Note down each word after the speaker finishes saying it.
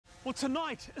Well,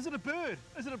 tonight, is it a bird?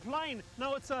 Is it a plane?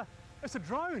 No, it's a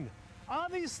drone. Are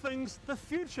these things the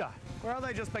future? Or are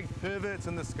they just big perverts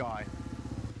in the sky?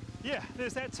 Yeah,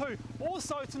 there's that too.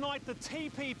 Also tonight, the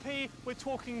TPP, we're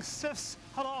talking SIFs.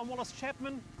 Hello, I'm Wallace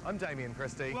Chapman. I'm Damian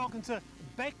Christie. Welcome to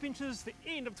Backbenchers, the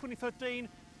end of 2015.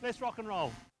 Let's rock and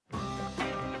roll.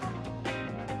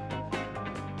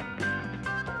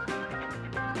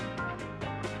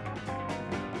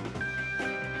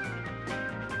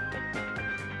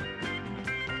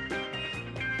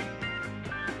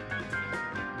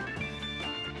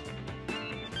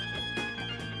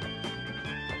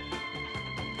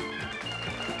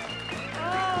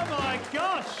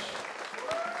 Gosh,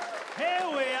 here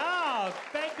we are,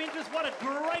 Backbenchers, what a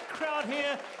great crowd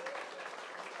here.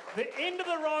 The end of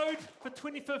the road for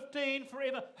 2015,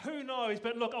 forever, who knows?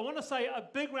 But look, I want to say a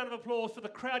big round of applause for the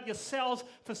crowd yourselves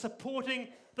for supporting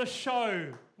the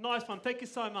show. Nice one, thank you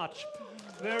so much.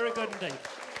 Very good indeed.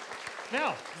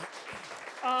 Now,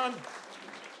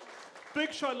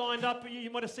 big show lined up. You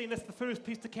might have seen that's the first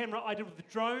piece to camera I did with the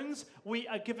drones. We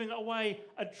are giving away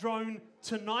a drone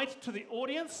tonight to the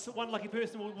audience. One lucky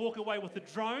person will walk away with the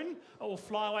drone or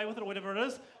fly away with it or whatever it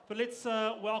is. But let's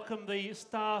welcome the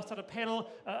star-studded panel.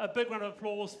 A big round of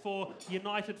applause for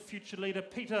United Future Leader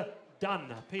Peter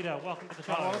Dunne. Peter, welcome to the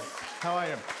show. How are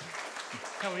you?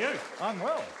 How are you? I'm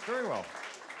well, very well.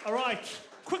 All right,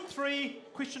 quick three,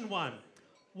 question one.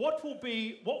 What will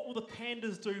the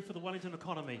pandas do for the Wellington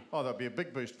economy? Oh, that'll be a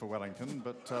big boost for Wellington,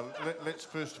 but let's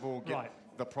first of all get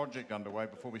the project underway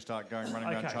before we start running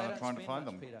around China trying to find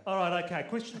them. All right, okay.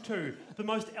 Question two. The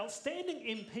most outstanding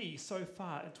MP so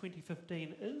far in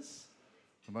 2015 is?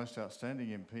 The most outstanding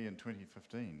MP in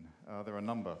 2015? There are a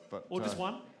number, but... Or just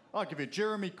one? I'll give you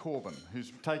Jeremy Corbyn,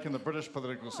 who's taken the British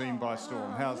political scene by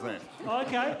storm. How's that?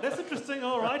 Okay, that's interesting.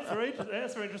 All right,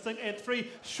 that's very interesting. And three,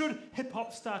 should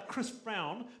hip-hop star Chris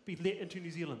Brown be let into New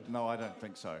Zealand? No, I don't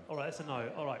think so. All right, that's a no.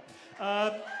 All right.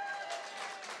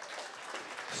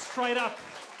 Straight up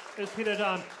is Peter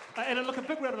Dunne. And look, a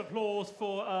big round of applause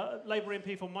for Labour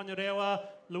MP for Manurewa,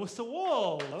 Louisa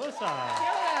Wall. Louisa.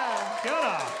 Kia ora. Kia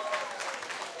ora.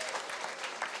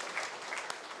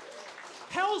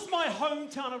 How's my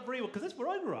hometown of Rewa? Because that's where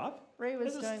I grew up.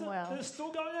 Rewa's doing well. Is it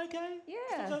still going okay?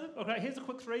 Yeah. Okay, here's a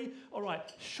quick three. All right,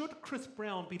 should Chris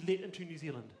Brown be let into New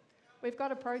Zealand? We've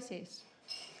got a process.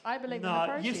 I believe in the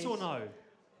process. Yes or no?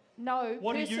 No,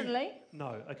 personally.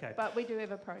 No, okay. But we do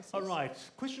have a process. All right,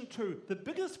 question two. The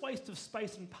biggest waste of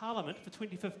space in Parliament for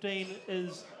 2015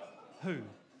 is who?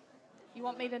 You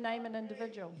want me to name an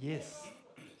individual? Yes.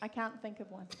 I can't think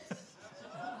of one.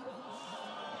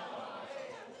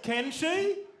 Can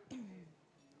she?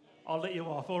 I'll let you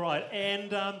off. All right.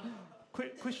 And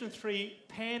question three,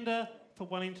 panda for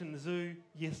Wellington Zoo,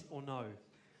 yes or no?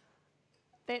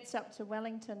 That's up to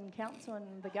Wellington Council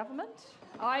and the government.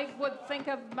 I would think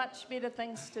of much better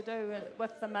things to do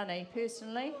with the money,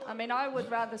 personally. I mean, I would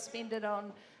rather spend it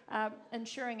on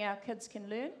ensuring our kids can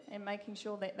learn and making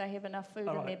sure that they have enough food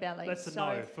in their bellies. That's a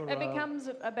no for, it becomes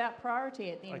about priority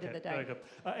at the end of the day. Very good.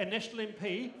 And National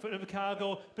MP for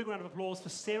Invercargill, big round of applause for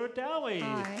Sarah Dowie.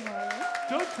 Hi, how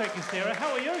are you? Good, thank you, Sarah.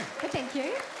 How are you? Good, thank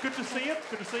you. Good to see you.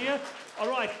 Good to see you. All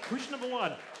right, question number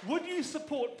one. Would you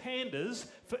support pandas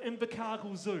for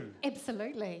Invercargill Zoo?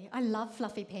 Absolutely. I love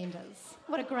fluffy pandas.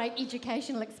 What a great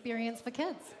educational experience for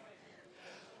kids.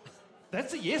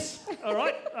 That's a yes. All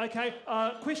right, okay.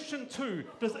 Question two.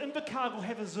 Does Invercargill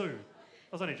have a zoo?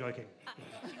 I was only joking.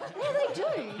 Yeah, they do.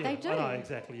 Yeah, they do. I know,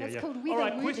 exactly. Yeah, That's called All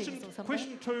right,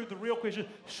 question two, the real question.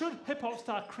 Should hip-hop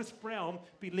star Chris Brown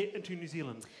be let into New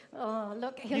Zealand? Oh,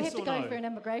 look, he'll have to go through an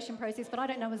immigration process, but I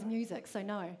don't know his music, so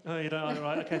no. Oh, you don't? All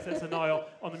right, okay, so that's a no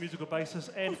on the musical basis.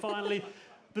 And finally,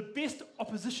 the best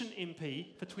opposition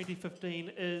MP for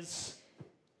 2015 is...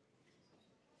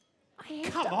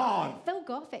 Come on! Phil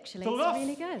Goff, actually. Phil He's Goff.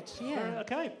 really good, yeah.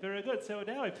 Okay, very good. So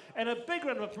now, and a big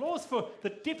round of applause for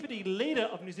the Deputy Leader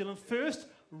of New Zealand First,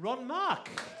 Ron Mark.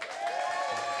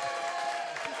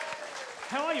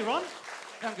 How are you, Ron?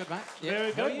 I'm good, mate.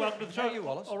 Very good. Welcome to the show. How are you,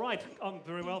 Wallace? All right. I'm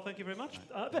very well, thank you very much.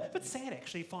 But sad,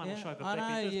 actually, final show for I know,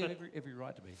 Backbenchers, yeah, every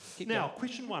right to be. Keep now, going.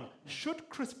 question one. Should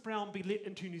Chris Brown be let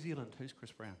into New Zealand? Who's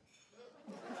Chris Brown?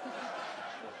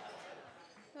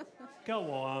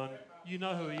 Go on. You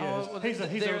know who he is. Oh, well, he's a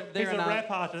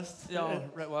rap artist.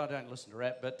 Well, I don't listen to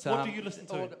rap, but... what do you listen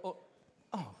to?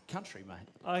 Oh, country, mate.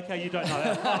 Okay, you don't know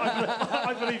that.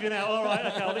 I believe you now. All right,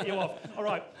 okay, I'll let you off. All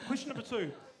right, question number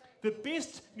two. The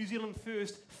best New Zealand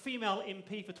First female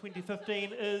MP for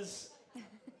 2015 is...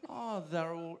 Oh,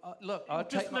 they're all... look, I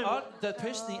Just take my... name- the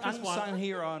person, the Just one. unsung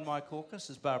hero in my caucus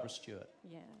is Barbara Stewart.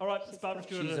 Yeah. All right, it's Barbara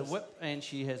Stewart. She's it a is. whip and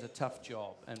she has a tough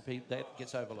job, and that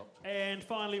gets overlooked. And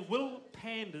finally, will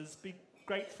pandas be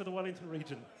great for the Wellington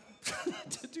region?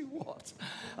 To do what?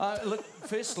 Look,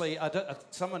 firstly,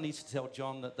 someone needs to tell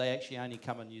John that they actually only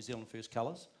come in New Zealand First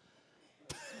colours.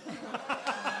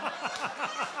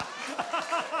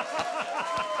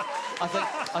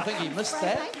 I think he missed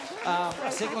that.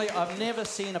 Secondly, I've never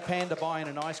seen a panda buying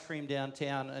an ice cream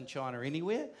downtown in China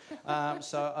anywhere.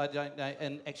 So I don't know.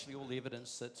 And actually, all the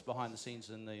evidence that's behind the scenes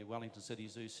in the Wellington City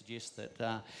Zoo suggests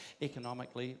that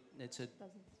economically,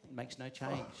 makes no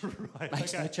change.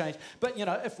 Makes no change. But, you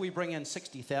know, if we bring in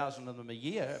 60,000 of them a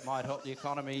year, it might help the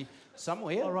economy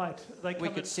somewhere. All right. We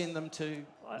could send them to,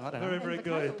 I don't Very, know. very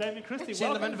good. Damian Christie,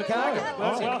 Send them welcome. in Invercargill.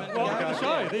 Welcome to the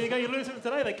show. There you go. You learned something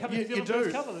today. They come in New You Zealand do.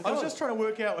 First colours. I was just trying to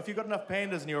work out if you've got enough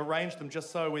pandas and you arrange them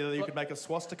just so whether you could make a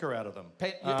swastika out of them.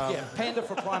 Yeah, Panda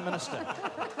for Prime Minister.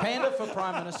 Panda for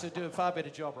Prime Minister do a far better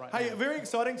job right Hey, now. very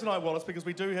exciting tonight, Wallace, because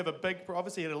we do have a big...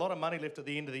 Obviously, had a lot of money left at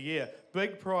the end of the year.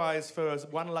 Big prize for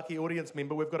one lucky audience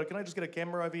member. We've got a... Can I just get a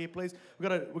camera over here, please? We've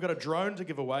got a drone to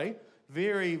give away.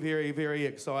 Very, very, very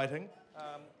exciting.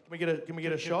 Can we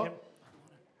get a shot?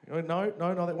 No,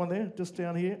 not that one there. Just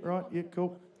down here. Right, yeah,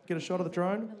 cool. Get a shot of the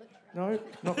drone. No,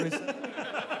 not really. Can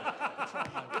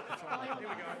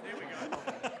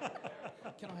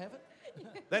I have it?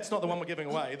 That's not the one we're giving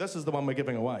away. This is the one we're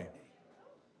giving away.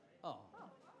 Oh.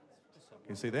 Can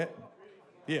you see that?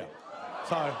 Yeah.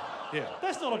 So, yeah.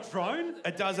 That's not a drone.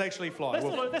 It does actually fly. That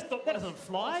doesn't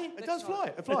fly. It does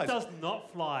fly. It flies. It does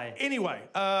not fly. Anyway,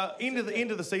 end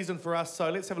of the season for us, so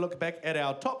let's have a look back at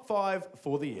our top 5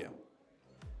 for the year.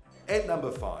 At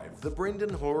number 5, the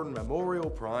Brendan Horan Memorial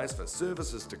Prize for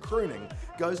Services to Crooning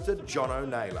goes to John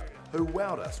O'Naylor, who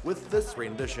wowed us with this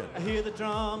rendition. I hear the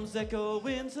drums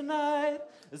echoing tonight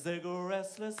as they go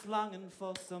restless, longing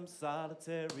for some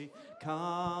solitary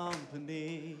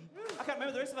company. I can't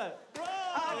remember the rest of it.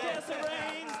 I guess it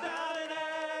rains down in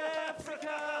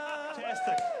Africa.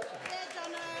 Fantastic.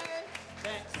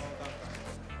 Thanks.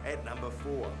 At number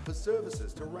 4, for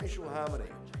services to racial harmony,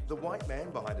 the white man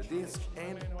behind a desk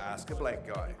and Ask a Black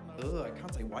Guy. Ugh, I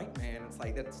can't say white man. It's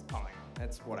like, that's fine.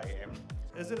 That's what I am.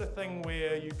 Is it a thing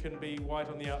where you can be white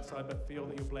on the outside but feel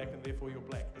that you're black and therefore you're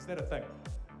black? Is that a thing?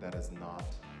 That is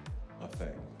not a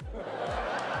thing.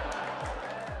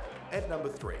 At number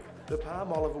 3, the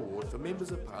Palm Olive Award for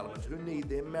members of Parliament who need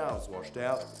their mouths washed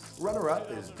out.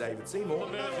 Runner-up is David Seymour.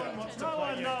 No. That's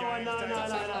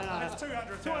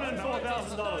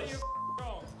 $204,000.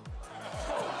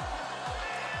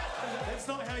 That's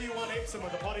not how you want Epsom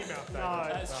with a potty mouth, David. No,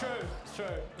 That's true. It's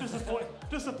true.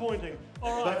 Disappointing.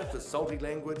 All right. But for salty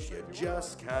language, you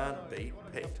just can't beat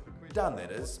Pete. Dunne,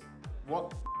 that is.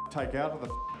 What take out of the...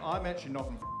 I'm actually not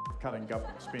in cutting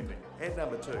government spending. At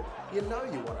number 2, you know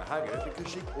you want to hug her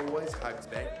because she always hugs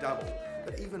back double.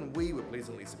 But even we were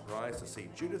pleasantly surprised to see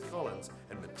Judith Collins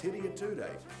and Materia Tude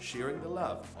sharing the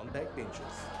love on backbenches.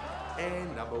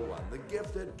 And number 1, the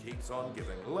gifted keeps on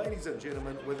giving. Ladies and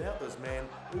gentlemen, without this man,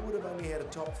 we would have only had a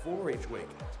top 4 each week.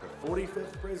 The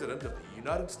 45th President of the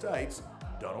United States,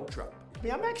 Donald Trump.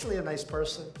 Yeah, I'm actually a nice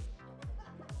person.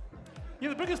 Yeah,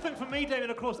 the biggest thing for me,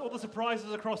 David, across all the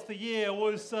surprises across the year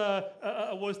was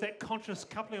that conscious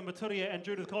coupling of Materia and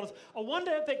Judith Collins. I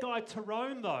wonder if that guy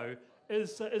Tyrone, though,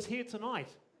 is here tonight.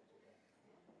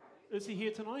 Is he here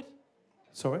tonight?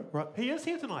 Sorry, right. He is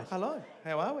here tonight. Hello,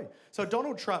 how are we? So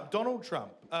Donald Trump,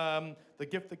 the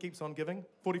gift that keeps on giving,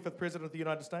 45th President of the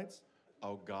United States.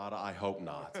 Oh God, I hope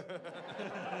not.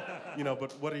 You know,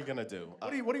 but what are you gonna do?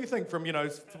 What do you think from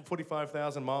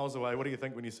 45,000 miles away? What do you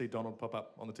think when you see Donald pop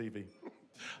up on the TV?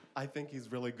 I think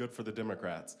he's really good for the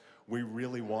Democrats. We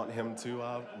really want him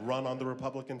to run on the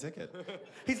Republican ticket.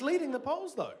 He's leading the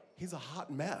polls, though. He's a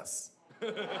hot mess.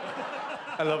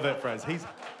 I love that phrase. He's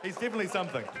definitely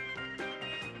something.